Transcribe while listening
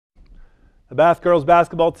The Bath girls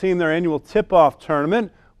basketball team, their annual tip-off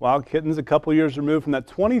tournament. Wild Kittens a couple years removed from that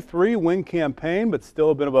 23-win campaign, but still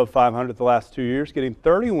have been above 500 the last 2 years, getting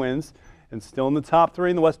 30 wins and still in the top 3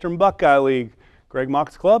 in the Western Buckeye League. Greg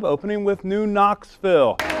Mock's club opening with new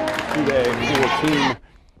Knoxville. Two-day dual team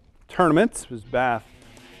tournament as Bath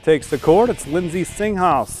takes the court. It's Lindsay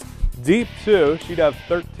Singhouse. Deep two. She'd have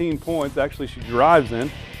 13 points. Actually, she drives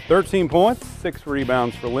in. 13 points, 6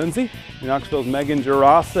 rebounds for Lindsay. Knoxville's Megan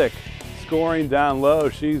Jurasic scoring down low.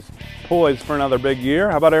 She's poised for another big year.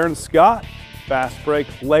 How about Aaron Scott? Fast break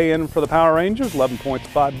lay-in for the Power Rangers. 11 points,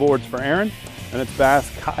 5 boards for Aaron. And it's Bath's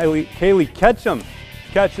Kaylee Ketchum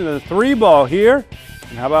catching the 3-ball here.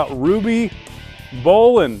 And how about Ruby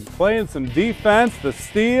Bolin playing some defense? The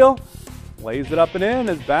steal. Lays it up and in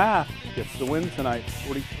as Bath gets the win tonight,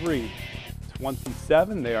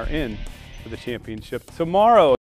 43-27. They are in for the championship tomorrow.